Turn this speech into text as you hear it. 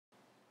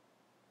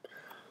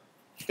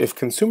If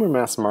consumer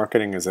mass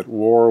marketing is at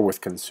war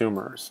with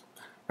consumers,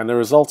 and the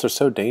results are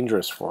so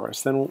dangerous for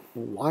us, then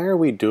why are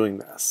we doing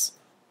this?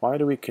 Why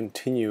do we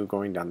continue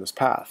going down this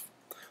path?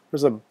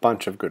 There's a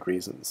bunch of good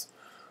reasons.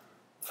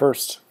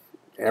 First,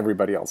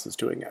 everybody else is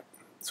doing it.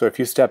 So if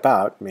you step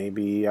out,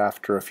 maybe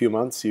after a few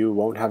months you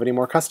won't have any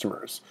more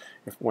customers.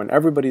 When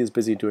everybody is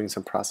busy doing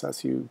some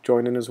process, you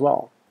join in as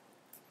well.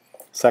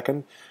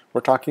 Second,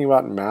 we're talking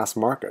about mass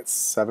markets,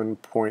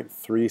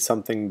 7.3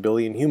 something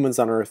billion humans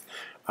on Earth,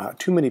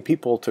 too many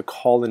people to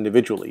call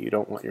individually. You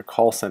don't want your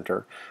call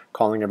center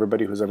calling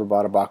everybody who's ever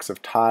bought a box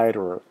of Tide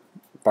or a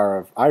bar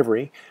of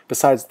Ivory.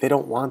 Besides, they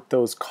don't want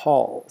those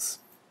calls.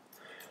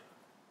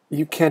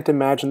 You can't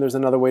imagine there's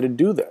another way to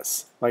do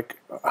this. Like,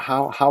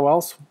 how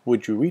else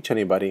would you reach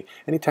anybody?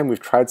 Anytime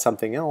we've tried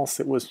something else,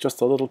 it was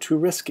just a little too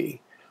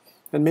risky.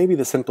 And maybe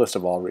the simplest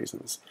of all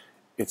reasons,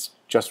 it's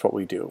just what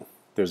we do.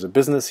 There's a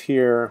business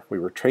here, we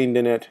were trained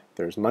in it,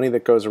 there's money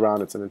that goes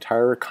around, it's an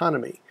entire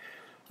economy.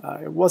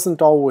 It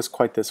wasn't always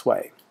quite this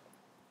way.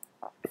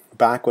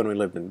 Back when we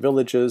lived in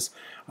villages,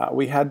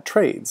 we had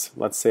trades,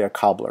 let's say a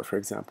cobbler, for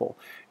example.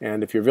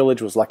 And if your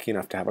village was lucky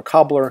enough to have a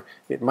cobbler,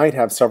 it might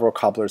have several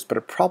cobblers, but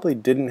it probably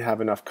didn't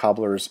have enough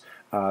cobblers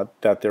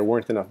that there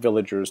weren't enough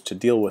villagers to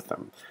deal with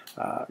them.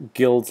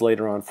 Guilds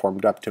later on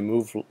formed up to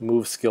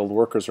move skilled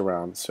workers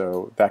around,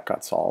 so that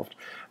got solved.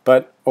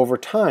 But over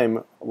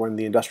time, when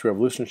the Industrial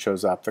Revolution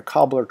shows up, the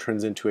cobbler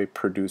turns into a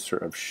producer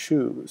of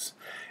shoes.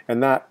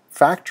 And that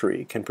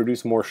factory can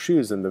produce more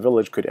shoes than the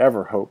village could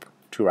ever hope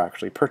to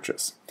actually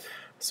purchase.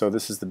 So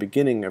this is the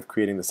beginning of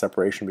creating the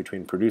separation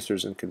between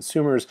producers and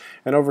consumers,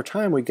 and over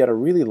time we get a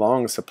really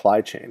long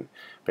supply chain.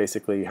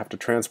 Basically, you have to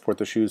transport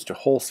the shoes to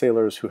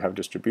wholesalers who have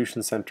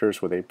distribution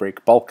centers where they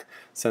break bulk,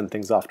 send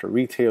things off to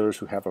retailers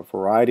who have a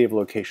variety of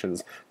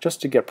locations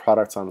just to get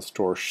products on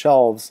store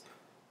shelves,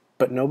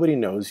 but nobody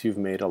knows you've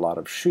made a lot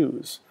of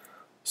shoes.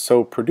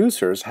 So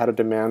producers had a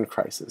demand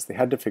crisis. They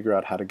had to figure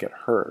out how to get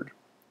heard.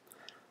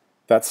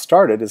 That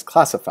started as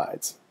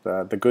classifieds.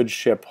 The goods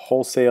ship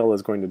wholesale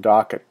is going to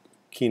dock at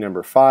key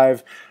number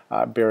 5,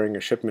 bearing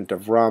a shipment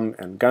of rum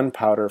and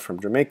gunpowder from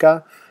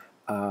Jamaica,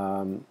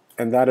 and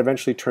that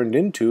eventually turned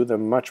into the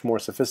much more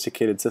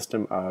sophisticated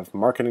system of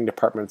marketing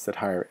departments that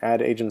hire ad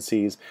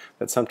agencies,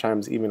 that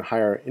sometimes even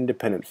hire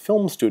independent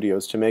film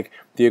studios to make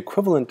the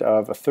equivalent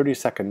of a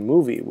 30-second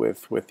movie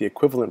with the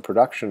equivalent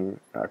production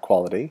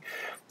quality,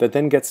 that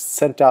then gets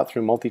sent out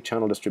through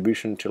multi-channel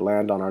distribution to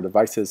land on our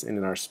devices and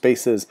in our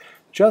spaces,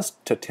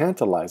 just to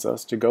tantalize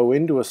us to go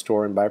into a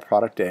store and buy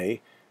product A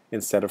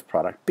instead of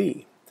product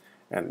B.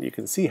 And you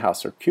can see how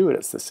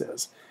circuitous this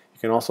is. You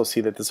can also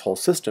see that this whole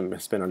system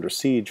has been under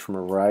siege from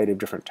a variety of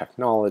different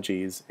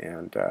technologies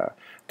and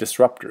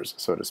disruptors,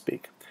 so to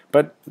speak.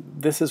 But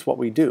this is what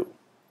we do.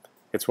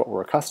 It's what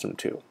we're accustomed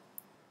to.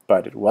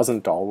 But it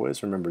wasn't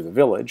always, remember the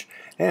village,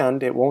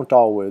 and it won't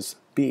always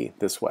be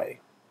this way.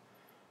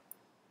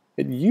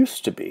 It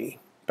used to be,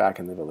 back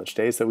in the village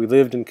days, that we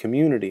lived in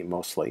community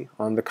mostly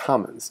on the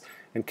commons,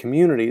 and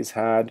communities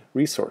had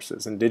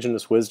resources,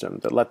 indigenous wisdom,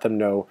 that let them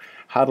know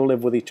how to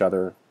live with each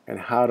other and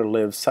how to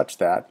live such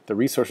that the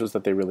resources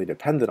that they really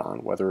depended on,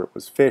 whether it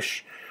was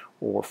fish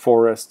or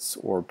forests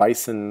or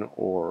bison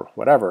or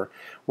whatever,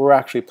 were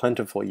actually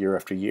plentiful year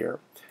after year.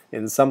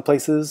 In some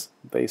places,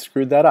 they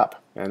screwed that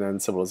up, and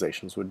then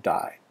civilizations would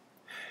die.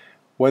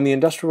 When the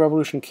Industrial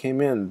Revolution came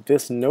in,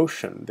 this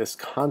notion, this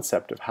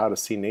concept of how to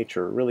see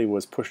nature really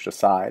was pushed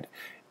aside,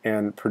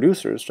 and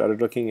producers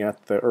started looking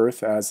at the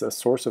earth as a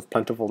source of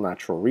plentiful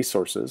natural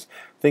resources,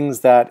 things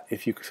that,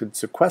 if you could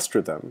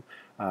sequester them,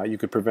 you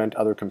could prevent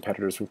other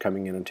competitors from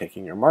coming in and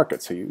taking your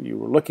market. So you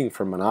were looking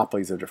for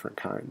monopolies of different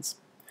kinds.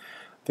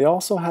 They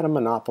also had a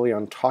monopoly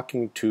on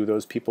talking to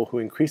those people who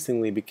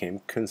increasingly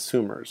became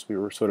consumers. We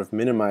were sort of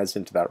minimized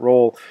into that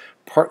role,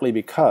 partly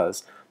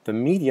because the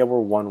media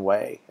were one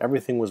way.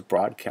 Everything was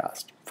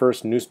broadcast.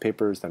 First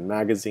newspapers, then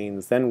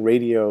magazines, then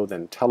radio,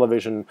 then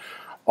television.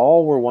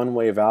 All were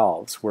one-way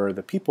valves where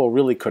the people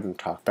really couldn't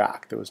talk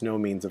back. There was no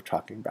means of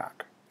talking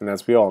back. And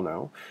as we all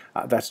know,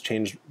 that's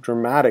changed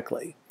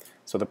dramatically.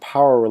 So the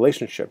power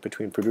relationship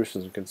between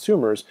producers and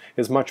consumers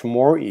is much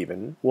more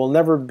even, will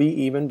never be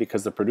even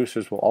because the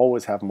producers will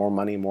always have more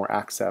money, more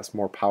access,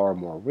 more power,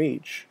 more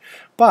reach.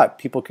 But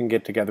people can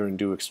get together and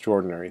do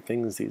extraordinary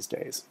things these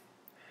days.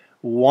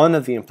 One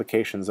of the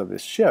implications of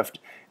this shift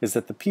is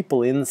that the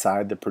people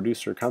inside the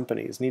producer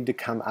companies need to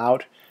come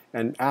out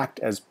and act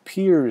as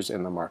peers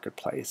in the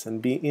marketplace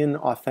and be in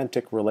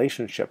authentic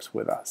relationships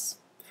with us.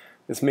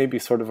 This may be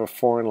sort of a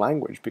foreign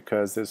language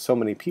because there's so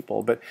many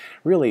people, but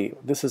really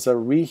this is a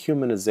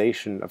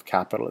rehumanization of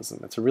capitalism.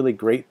 It's a really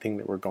great thing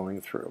that we're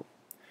going through.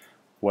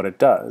 What it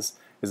does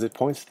is it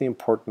points to the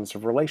importance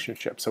of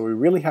relationships. So we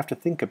really have to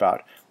think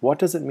about what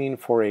does it mean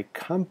for a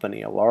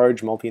company, a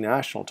large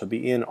multinational, to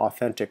be in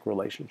authentic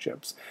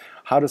relationships?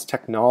 How does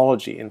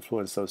technology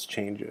influence those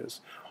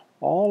changes?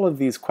 All of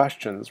these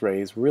questions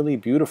raise really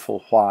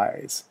beautiful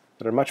whys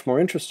that are much more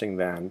interesting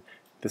than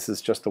this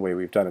is just the way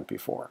we've done it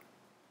before.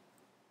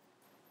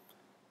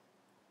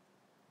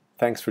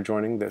 Thanks for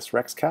joining this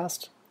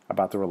RexCast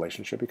about the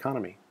relationship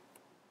economy.